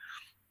early,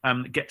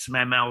 get some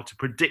ML to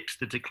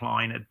predict the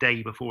decline a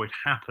day before it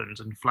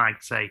happens and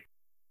flag, say,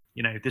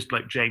 this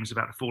bloke James is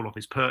about to fall off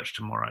his perch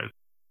tomorrow.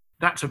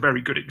 That's a very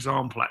good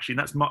example, actually.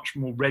 That's much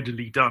more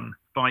readily done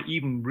by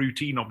even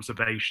routine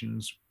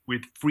observations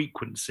with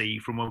frequency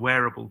from a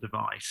wearable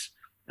device.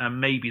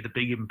 Maybe the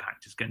big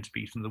impact is going to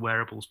be from the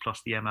wearables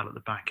plus the ML at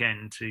the back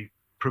end to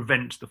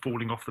prevent the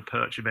falling off the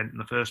perch event in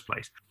the first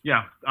place.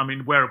 Yeah, I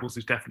mean, wearables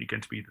is definitely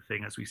going to be the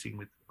thing, as we've seen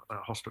with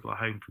hospital at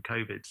home for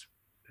COVID.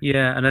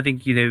 Yeah, and I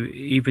think,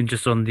 even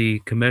just on the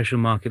commercial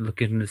market,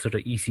 looking at the sort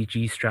of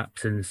ECG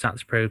straps and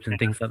SATS probes and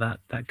things like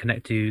that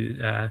connect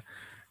to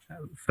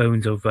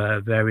phones of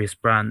various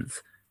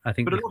brands. I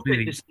think, but a lot of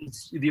it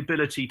is the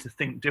ability to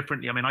think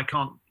differently. I mean, I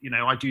can't,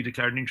 I do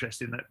declare an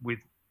interest in that. With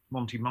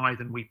Monty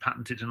Mythen, we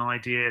patented an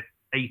idea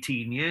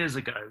 18 years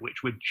ago,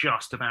 which we're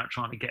just about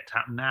trying to get to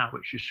happen now,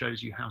 which just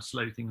shows you how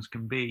slow things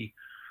can be.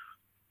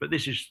 But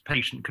this is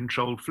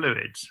patient-controlled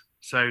fluids.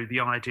 So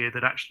the idea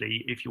that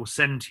actually, if you're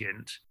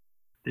sentient,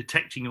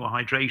 detecting your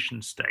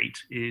hydration state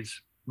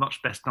is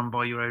much best done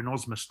by your own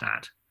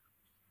osmostat.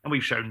 And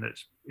we've shown that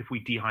if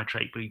we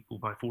dehydrate people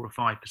by 4 or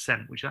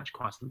 5%, which is actually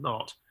quite a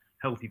lot,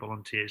 healthy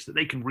volunteers, that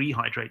they can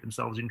rehydrate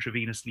themselves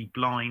intravenously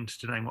blind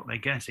to knowing what they're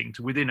getting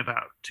to within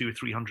about 200 or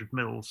 300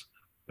 mils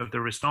of the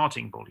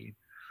restarting volume.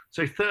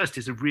 So thirst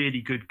is a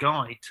really good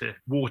guide to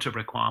water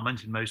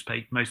requirement in most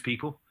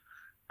people.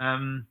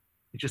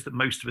 It's just that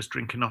most of us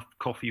drink enough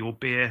coffee or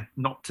beer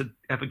not to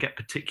ever get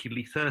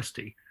particularly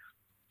thirsty.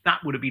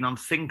 That would have been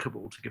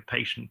unthinkable to give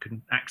patient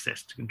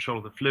access to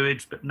control the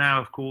fluids. But now,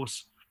 of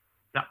course,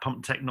 that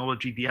pump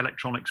technology, the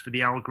electronics for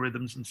the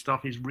algorithms and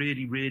stuff is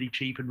really, really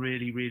cheap and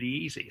really, really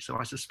easy. So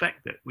I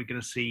suspect that we're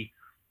going to see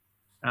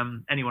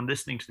anyone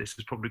listening to this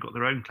has probably got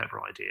their own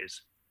clever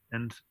ideas.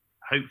 And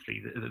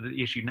hopefully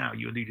the issue now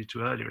you alluded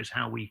to earlier is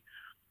how we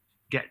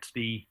get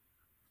the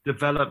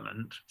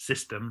development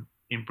system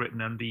in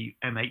Britain and the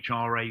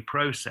MHRA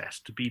process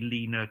to be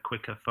leaner,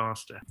 quicker,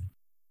 faster.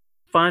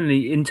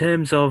 Finally, in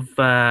terms of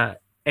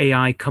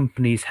AI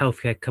companies,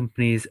 healthcare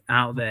companies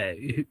out there,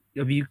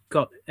 have you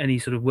got any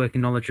sort of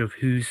working knowledge of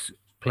who's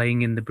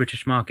playing in the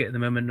British market at the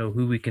moment, or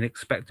who we can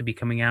expect to be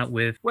coming out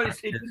with? Well,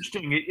 it's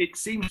interesting. It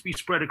seems to be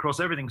spread across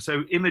everything.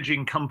 So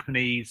imaging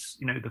companies,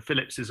 the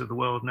Philipses of the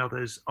world and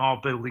others, are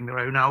building their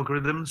own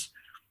algorithms.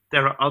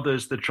 There are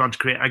others that are trying to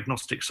create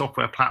agnostic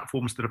software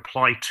platforms that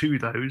apply to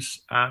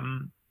those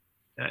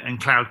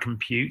and cloud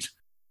compute.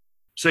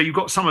 So you've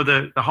got some of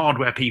the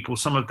hardware people,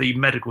 some of the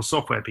medical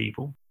software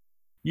people.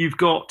 You've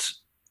got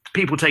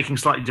people taking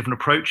slightly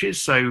different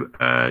approaches. So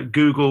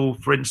Google,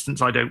 for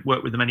instance, I don't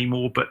work with them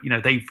anymore, but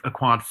they've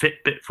acquired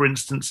Fitbit, for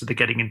instance, so they're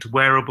getting into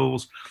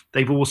wearables.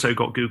 They've also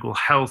got Google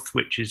Health,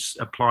 which is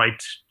applied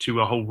to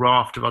a whole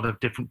raft of other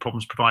different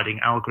problems, providing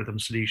algorithm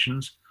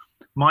solutions.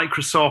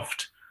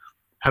 Microsoft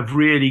have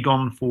really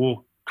gone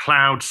for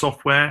cloud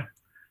software.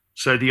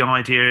 So the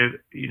idea,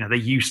 they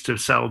used to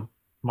sell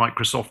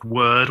Microsoft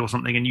Word or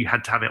something, and you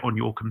had to have it on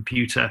your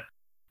computer.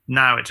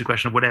 Now it's a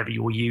question of whatever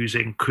you're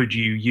using, could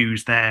you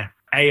use their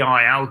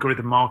AI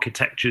algorithm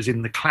architectures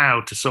in the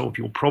cloud to solve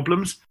your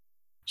problems?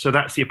 So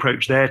that's the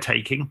approach they're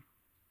taking.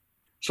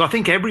 So I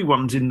think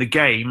everyone's in the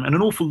game, and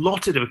an awful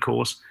lot of it, of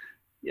course,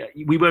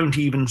 we won't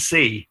even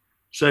see.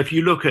 So if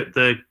you look at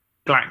the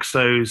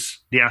Glaxos,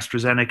 the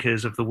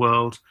AstraZenecas of the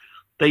world,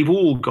 they've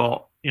all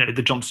got,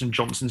 the Johnson &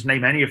 Johnsons,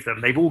 name any of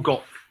them, they've all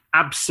got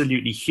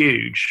absolutely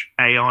huge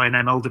AI and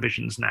ML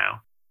divisions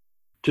now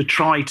to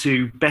try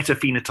to better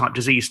phenotype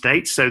disease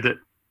states, so that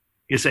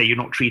you say you're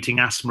not treating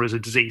asthma as a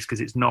disease,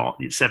 because it's not,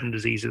 it's 7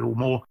 diseases or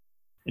more,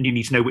 and you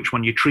need to know which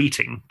one you're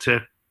treating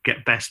to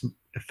get best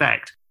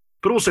effect.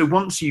 But also,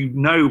 once you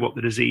know what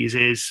the disease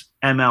is,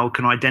 ML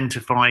can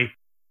identify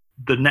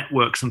the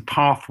networks and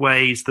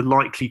pathways, the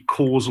likely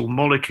causal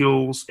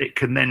molecules. It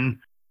can then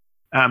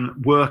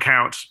work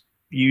out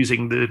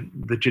using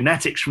the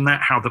genetics from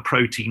that, how the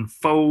protein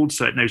folds,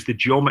 so it knows the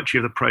geometry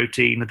of the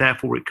protein, and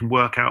therefore it can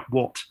work out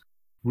what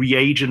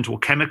reagent or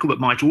chemical that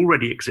might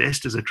already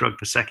exist as a drug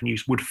for second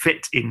use would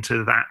fit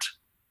into that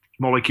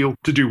molecule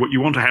to do what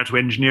you want, or how to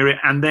engineer it,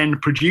 and then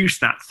produce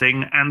that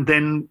thing, and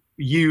then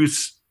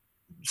use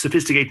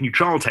sophisticated new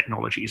trial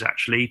technologies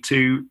actually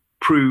to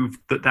prove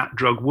that that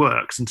drug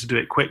works and to do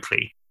it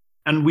quickly.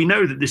 And we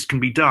know that this can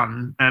be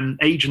done.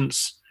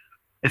 Agents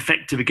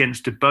effective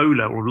against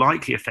Ebola, or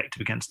likely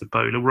effective against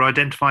Ebola, were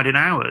identified in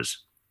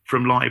hours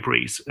from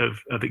libraries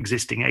of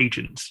existing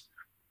agents.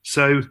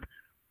 So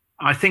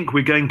I think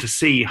we're going to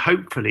see,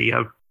 hopefully,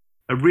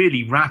 a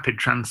really rapid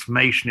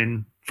transformation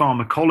in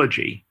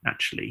pharmacology,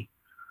 actually,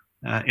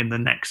 in the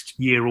next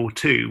year or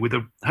two, with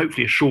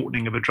hopefully a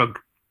shortening of a drug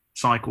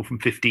cycle from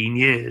 15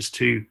 years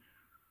to,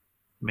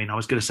 I mean, I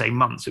was going to say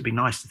months. It'd be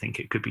nice to think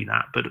it could be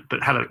that, but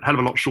hell of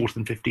a lot shorter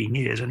than 15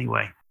 years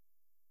anyway.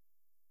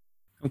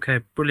 Okay,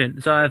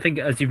 brilliant. So I think,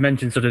 as you've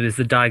mentioned, sort of is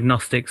the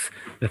diagnostics,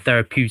 the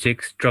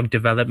therapeutics, drug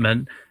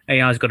development.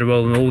 AI's got a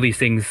role in all these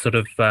things, sort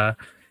of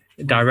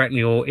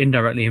directly or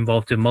indirectly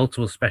involved in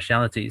multiple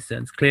specialities.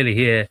 And it's clearly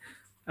here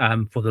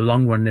for the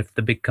long run if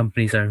the big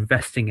companies are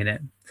investing in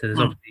it. So there's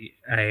obviously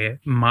a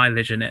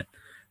mileage in it.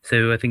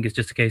 So I think it's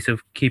just a case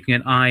of keeping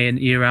an eye and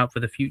ear out for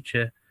the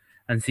future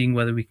and seeing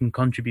whether we can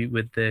contribute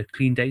with the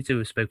clean data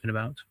we've spoken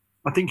about.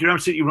 I think you're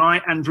absolutely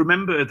right. And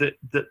remember that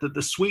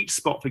the sweet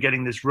spot for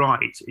getting this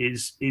right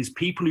is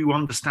people who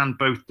understand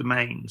both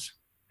domains.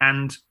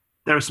 And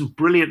there are some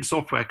brilliant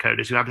software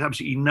coders who have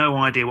absolutely no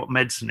idea what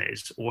medicine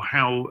is or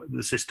how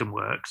the system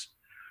works.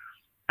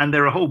 And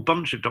there are a whole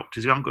bunch of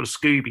doctors who haven't got a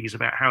Scoobies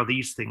about how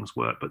these things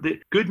work. But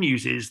the good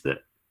news is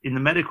that in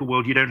the medical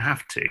world, you don't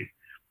have to.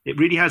 It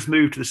really has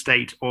moved to the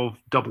state of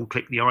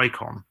double-click the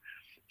icon.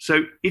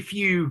 So if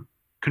you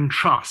can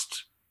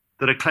trust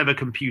that a clever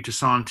computer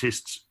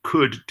scientist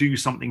could do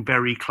something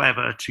very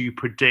clever to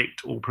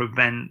predict or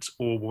prevent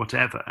or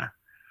whatever,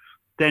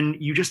 then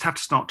you just have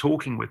to start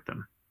talking with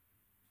them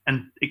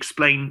and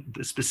explain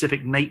the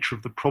specific nature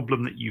of the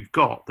problem that you've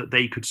got that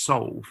they could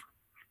solve.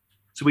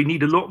 So we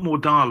need a lot more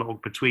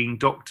dialogue between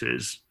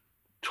doctors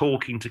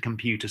talking to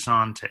computer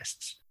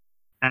scientists.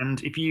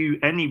 And if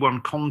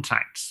anyone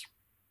contacts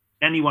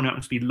anyone who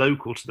happens to be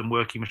local to them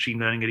working machine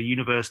learning at a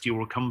university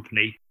or a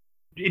company,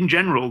 in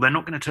general, they're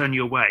not going to turn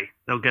you away.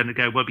 They're going to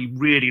go, well, it'd be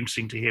really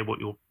interesting to hear what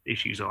your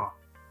issues are,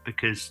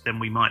 because then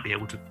we might be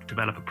able to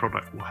develop a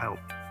product that will help.